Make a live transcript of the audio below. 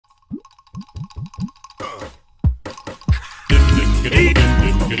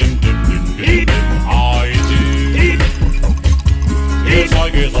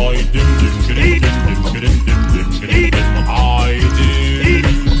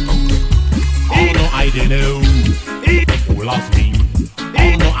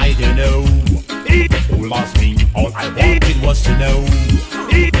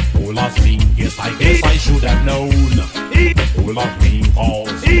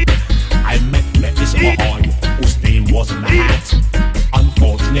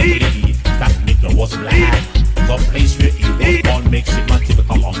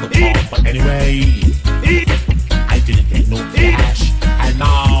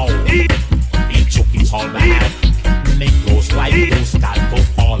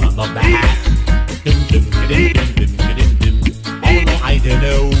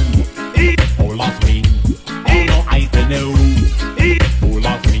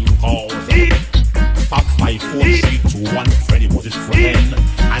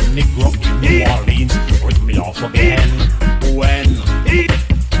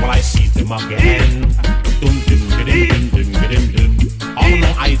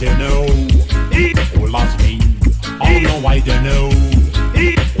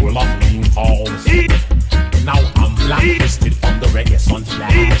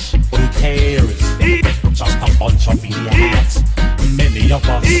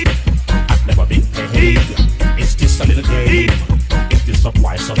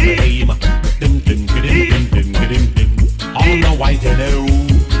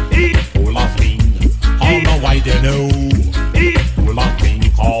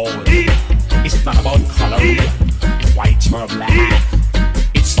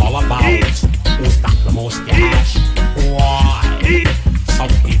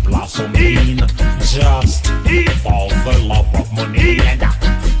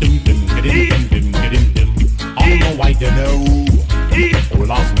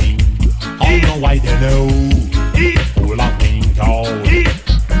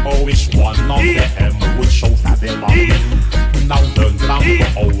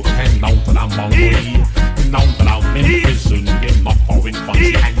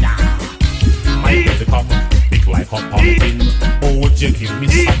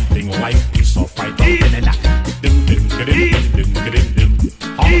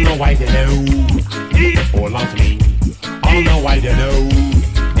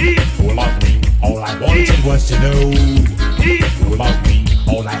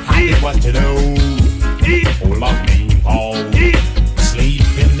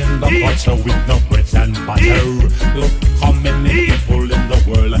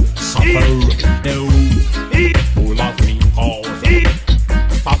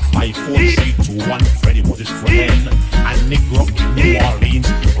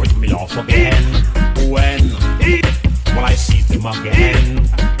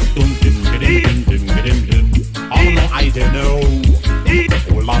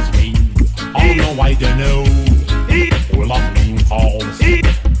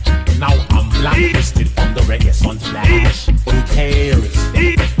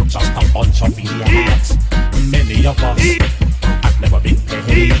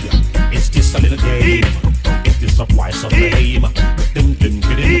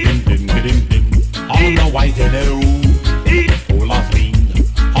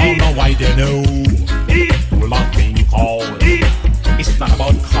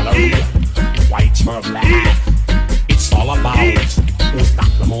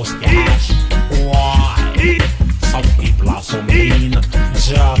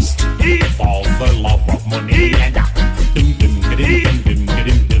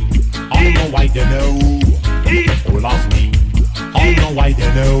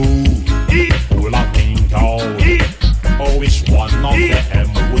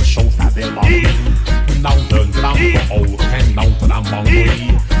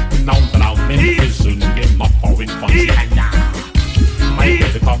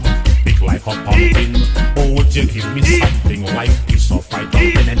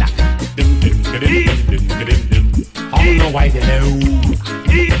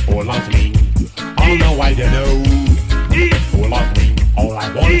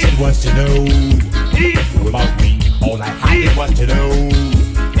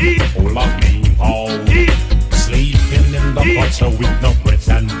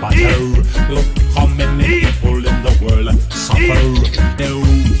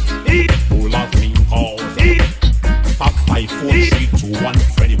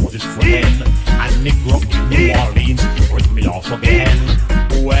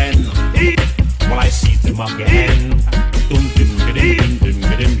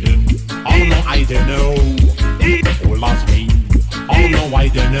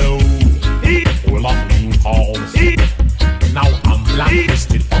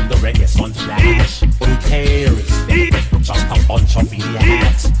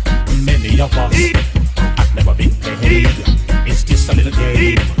maniacs. Many of us have never been paid. It's just a little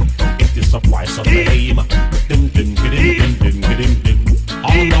game. It is the price of fame. Dum dum dum dum dum dum dum.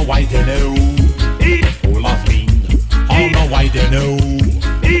 All know why they know who loves me. All know why they know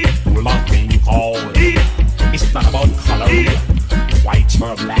who loves me. Cause it's not about color, white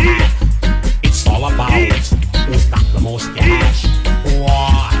or black. It's all about who's got the most cash.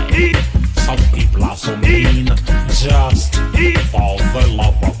 Why? Some people are so mean just for the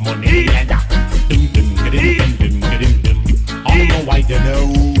love of money. And dum dum dum dum dum dum. All know why they know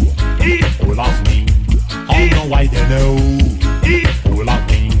who loves me. All know why they know who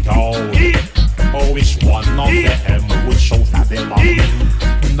loves me. Oh, which one of them would show that they love me?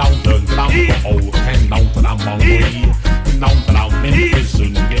 Now that I'm old and now that I'm hungry, now that I'm in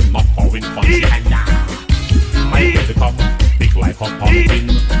prison, getting up going funny. And my baby come big like a pumpkin.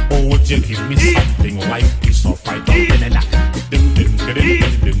 Oh, would you give me something like this or fried dumpling? And dum dum dum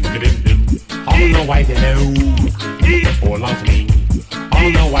dum dum dum. All know why they know who loves me. All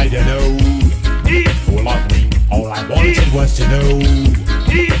know why they know who loves me. All I wanted was to know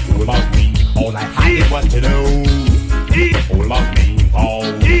who loves me. All I had was to know who loves me. Oh,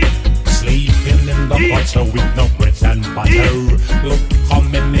 sleeping in the gutter with no bread and butter. Look how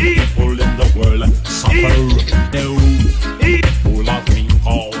many people in the world suffer. Know who loves me.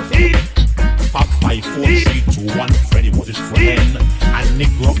 Cause 5, 4, 3, 2, 1. Freddy was his friend. And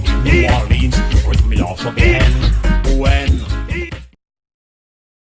Negro in New Orleans ripped me off again. When